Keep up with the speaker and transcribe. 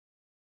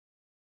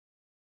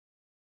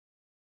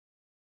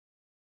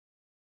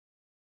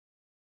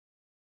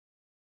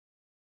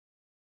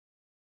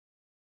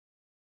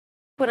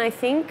When I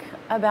think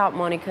about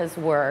Monika's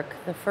work,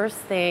 the first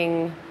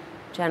thing,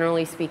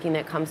 generally speaking,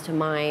 that comes to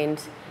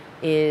mind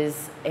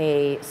is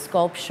a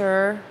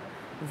sculpture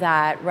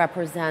that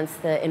represents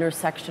the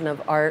intersection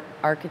of art,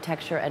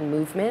 architecture, and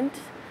movement.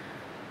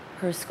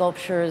 Her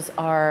sculptures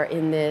are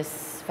in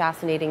this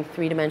fascinating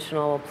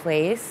three-dimensional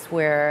place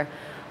where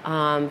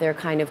they're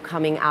kind of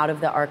coming out of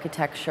the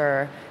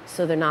architecture,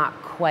 so they're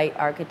not quite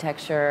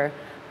architecture,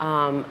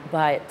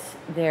 but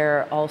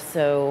they're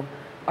also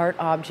art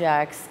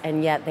objects,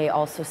 and yet they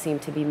also seem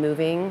to be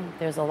moving.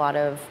 There's a lot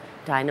of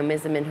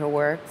dynamism in her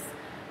works.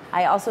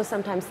 I also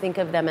sometimes think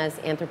of them as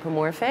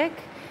anthropomorphic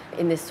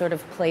in this sort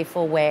of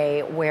playful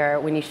way where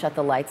when you shut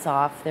the lights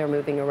off, they're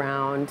moving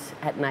around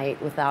at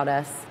night without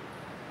us.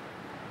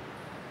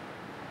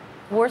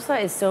 Warsaw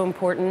is so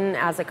important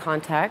as a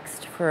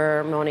context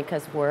for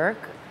Monika's work.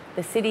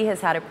 The city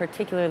has had a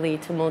particularly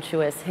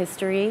tumultuous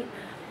history.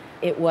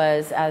 It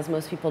was, as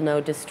most people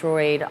know,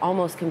 destroyed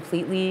almost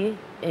completely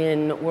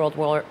in World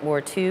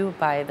War II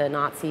by the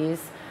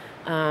Nazis.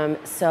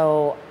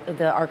 So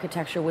the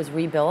architecture was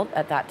rebuilt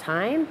at that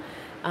time.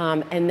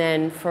 And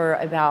then for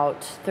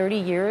about 30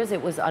 years,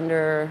 it was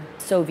under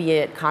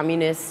Soviet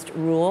communist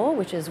rule,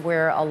 which is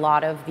where a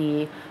lot of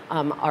the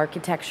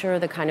architecture,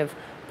 the kind of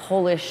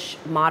Polish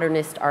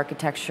modernist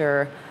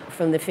architecture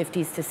from the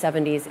 50s to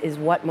 70s is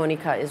what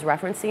Monika is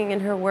referencing in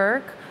her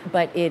work,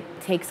 but it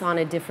takes on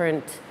a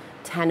different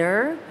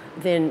tenor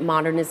than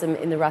modernism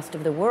in the rest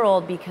of the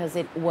world because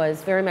it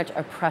was very much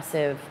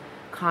oppressive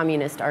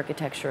communist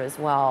architecture as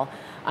well.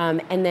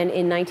 And then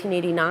in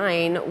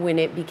 1989, when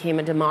it became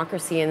a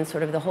democracy and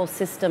sort of the whole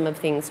system of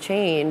things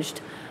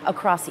changed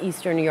across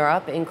Eastern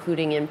Europe,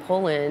 including in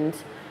Poland,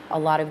 a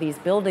lot of these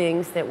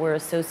buildings that were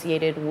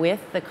associated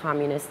with the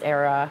communist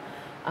era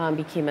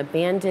became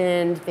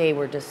abandoned, they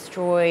were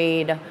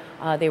destroyed,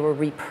 they were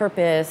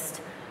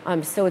repurposed.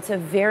 So it's a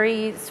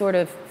very sort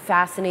of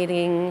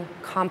fascinating,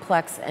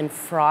 complex, and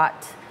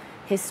fraught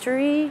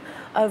history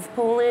of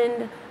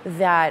Poland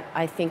that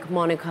I think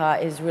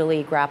Monika is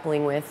really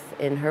grappling with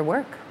in her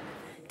work.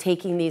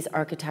 Taking these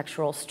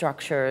architectural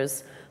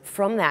structures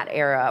from that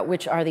era,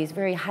 which are these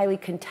very highly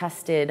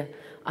contested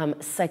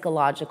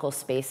psychological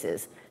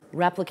spaces,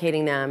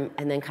 replicating them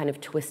and then kind of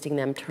twisting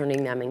them,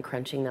 turning them, and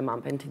crunching them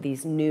up into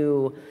these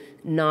new,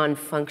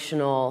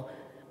 non-functional,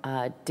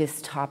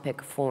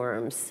 dystopic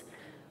forms.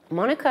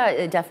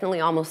 Monika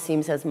definitely almost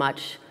seems as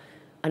much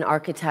an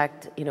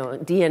architect,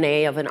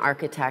 DNA of an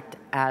architect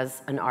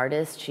as an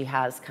artist. She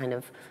has kind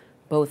of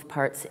both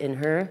parts in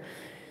her.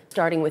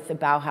 Starting with the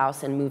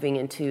Bauhaus and moving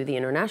into the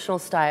international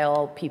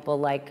style, people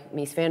like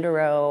Mies van der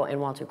Rohe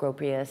and Walter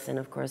Gropius and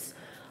of course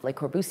Le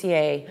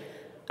Corbusier.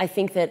 I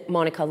think that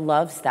Monika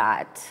loves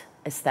that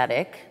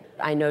aesthetic.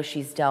 I know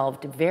she's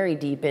delved very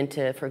deep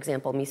into, for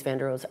example, Mies van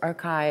der Rohe's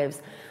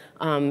archives.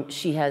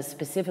 She has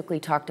specifically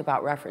talked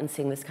about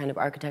referencing this kind of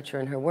architecture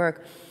in her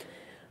work.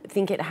 I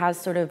think it has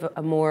sort of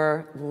a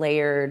more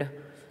layered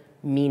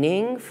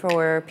meaning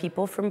for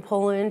people from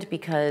Poland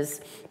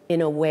because,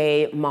 in a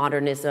way,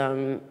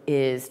 modernism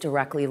is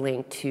directly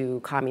linked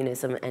to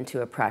communism and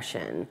to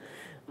oppression.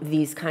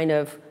 These kind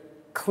of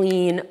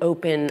clean,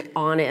 open,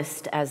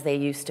 honest, as they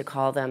used to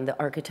call them, the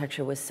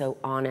architecture was so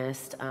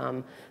honest,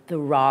 the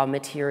raw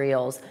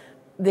materials.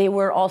 They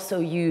were also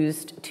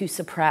used to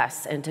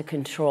suppress and to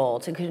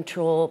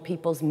control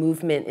people's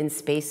movement in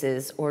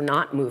spaces or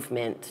not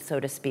movement,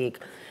 so to speak.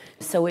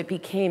 So it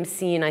became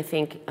seen, I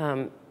think,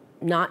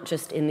 not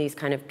just in these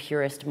kind of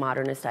purist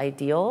modernist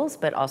ideals,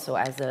 but also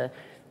as a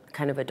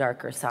kind of a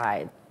darker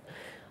side.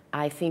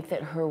 I think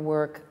that her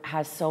work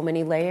has so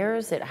many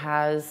layers. It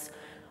has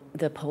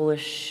the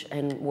Polish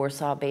and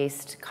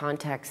Warsaw-based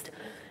context.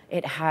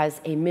 It has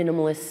a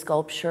minimalist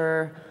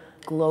sculpture,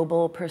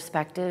 global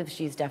perspective.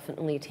 She's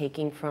definitely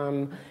taking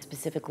from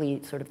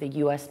specifically sort of the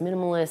US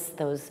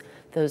minimalists.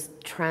 Those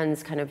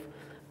trends kind of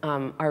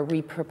are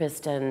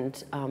repurposed and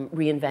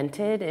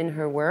reinvented in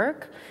her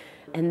work.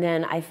 And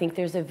then I think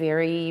there's a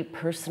very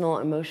personal,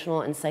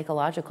 emotional, and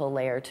psychological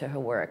layer to her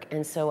work.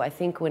 And so I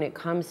think when it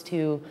comes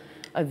to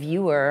a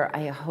viewer,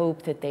 I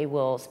hope that they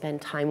will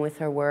spend time with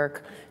her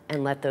work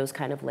and let those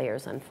kind of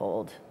layers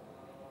unfold.